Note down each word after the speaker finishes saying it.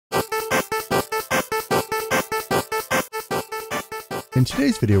In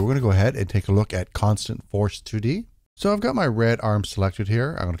today's video, we're going to go ahead and take a look at constant force 2D. So I've got my red arm selected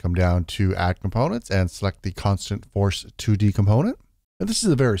here. I'm going to come down to add components and select the constant force 2D component. And this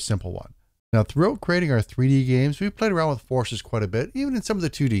is a very simple one. Now, throughout creating our 3D games, we've played around with forces quite a bit, even in some of the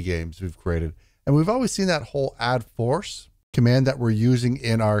 2D games we've created. And we've always seen that whole add force command that we're using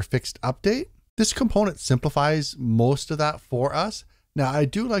in our fixed update. This component simplifies most of that for us. Now, I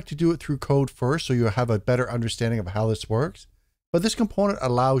do like to do it through code first, so you have a better understanding of how this works. But this component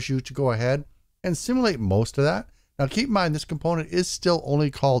allows you to go ahead and simulate most of that. Now, keep in mind, this component is still only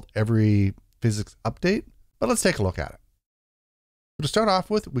called every physics update, but let's take a look at it. So to start off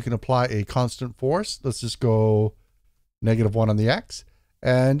with, we can apply a constant force. Let's just go -1 on the X.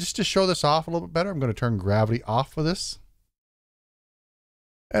 And just to show this off a little bit better, I'm going to turn gravity off for this.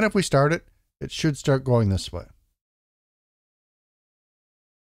 And if we start it, it should start going this way.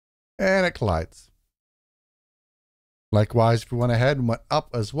 And it collides. Likewise, if we went ahead and went up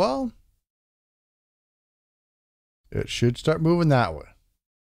as well, it should start moving that way.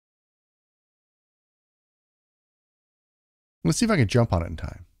 Let's see if I can jump on it in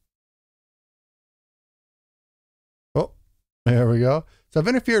time. Oh, there we go. So I've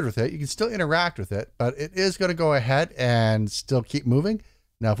interfered with it. You can still interact with it, but it is going to go ahead and still keep moving.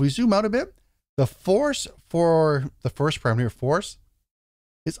 Now, if we zoom out a bit, the force for the first parameter, force,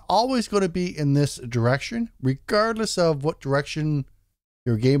 is always going to be in this direction, regardless of what direction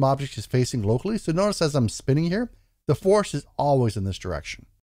your game object is facing locally. So notice as I'm spinning here, the force is always in this direction.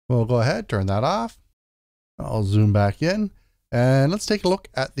 We'll go ahead, turn that off. I'll zoom back in, and let's take a look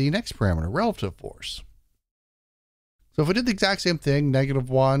at the next parameter, relative force. So if we did the exact same thing,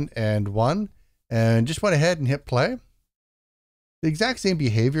 -1 and 1, and just went ahead and hit play, the exact same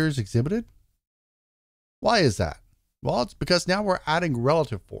behavior is exhibited. Why is that? Well, it's because now we're adding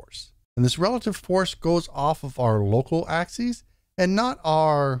relative force. And this relative force goes off of our local axes and not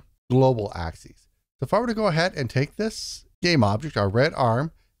our global axes. So if I were to go ahead and take this game object, our red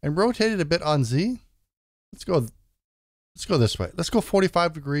arm, and rotate it a bit on Z, let's go this way. Let's go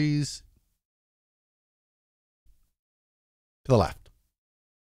 45 degrees to the left.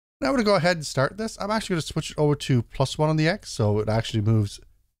 Now I'm going to go ahead and start this. I'm actually going to switch it over to +1 on the X, so it actually moves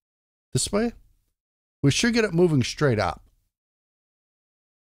this way. We should get it moving straight up.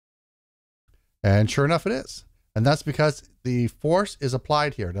 And sure enough, it is. And that's because the force is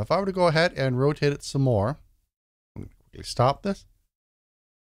applied here. Now, if I were to go ahead and rotate it some more, I'm going to quickly stop this.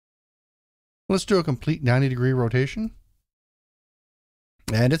 Let's do a complete 90-degree rotation.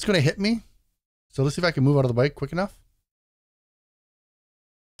 And it's going to hit me. So let's see if I can move out of the way quick enough.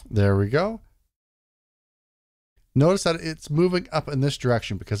 There we go. Notice that it's moving up in this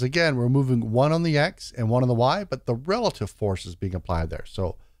direction because, again, we're moving 1 on the X and 1 on the Y, but the relative force is being applied there.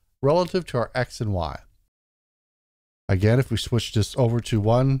 So relative to our X and Y. Again, if we switch this over to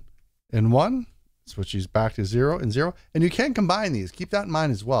 1 and 1, switch these back to 0 and 0, and you can combine these. Keep that in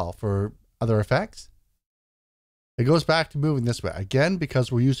mind as well for other effects. It goes back to moving this way. Again,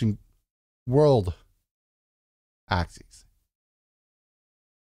 because we're using world axes.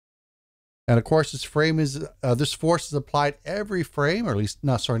 And of course, this frame is this force is applied every frame, or at least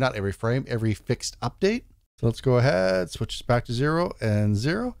not every frame, every fixed update. So let's go ahead, switch this back to 0 and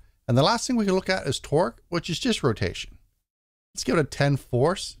 0. And the last thing we can look at is torque, which is just rotation. Let's give it a 10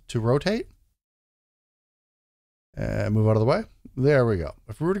 force to rotate. And move out of the way. There we go.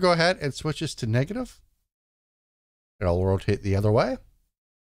 If we were to go ahead and switch this to negative, it'll rotate the other way.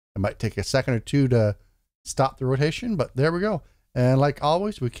 It might take a second or two to stop the rotation, but there we go. And like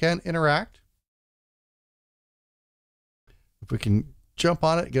always, we can interact. If we can jump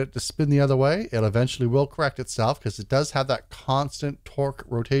on it, get it to spin the other way, it eventually will correct itself because it does have that constant torque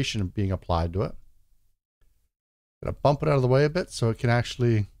rotation being applied to it. Gonna bump it out of the way a bit so it can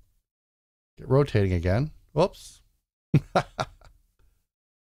actually get rotating again. Whoops.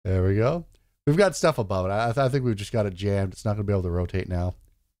 There we go. We've got stuff above it. I think we've just got it jammed. It's not going to be able to rotate now.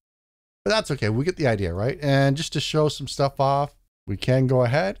 But that's okay. We get the idea, right? And just to show some stuff off, we can go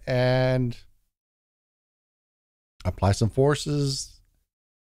ahead and apply some forces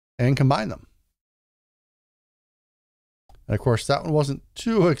and combine them. And of course, that one wasn't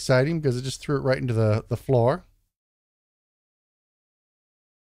too exciting because it just threw it right into the floor.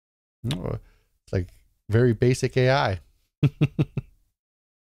 Oh, it's like very basic AI.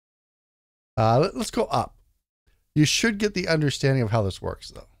 Let's go up. You should get the understanding of how this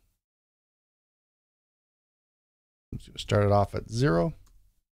works, though. I'm just going to start it off at 0.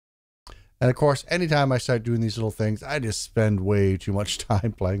 And of course, anytime I start doing these little things, I just spend way too much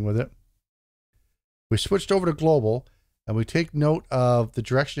time playing with it. We switched over to global, and we take note of the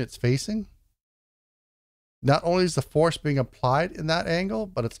direction it's facing. not only is the force being applied in that angle,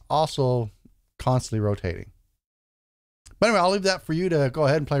 but it's also constantly rotating. But anyway, I'll leave that for you to go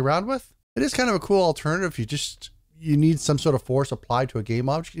ahead and play around with. It is kind of a cool alternative if you need some sort of force applied to a game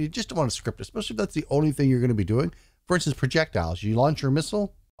object. You just don't want to script it, especially if that's the only thing you're going to be doing. For instance, projectiles. You launch your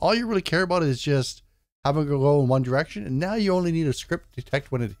missile. All you really care about is just having it go in one direction. And now you only need a script to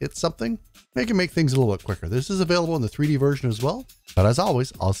detect when it hits something. It can make things a little bit quicker. This is available in the 3D version as well. But as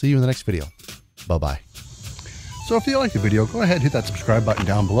always, I'll see you in the next video. Bye-bye. So if you like the video, go ahead and hit that subscribe button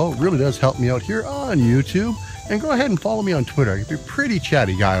down below. It really does help me out here on YouTube. And go ahead and follow me on Twitter. I can be a pretty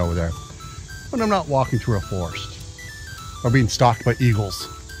chatty guy over there when I'm not walking through a forest or being stalked by eagles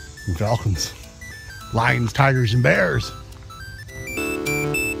and falcons, lions, tigers, and bears.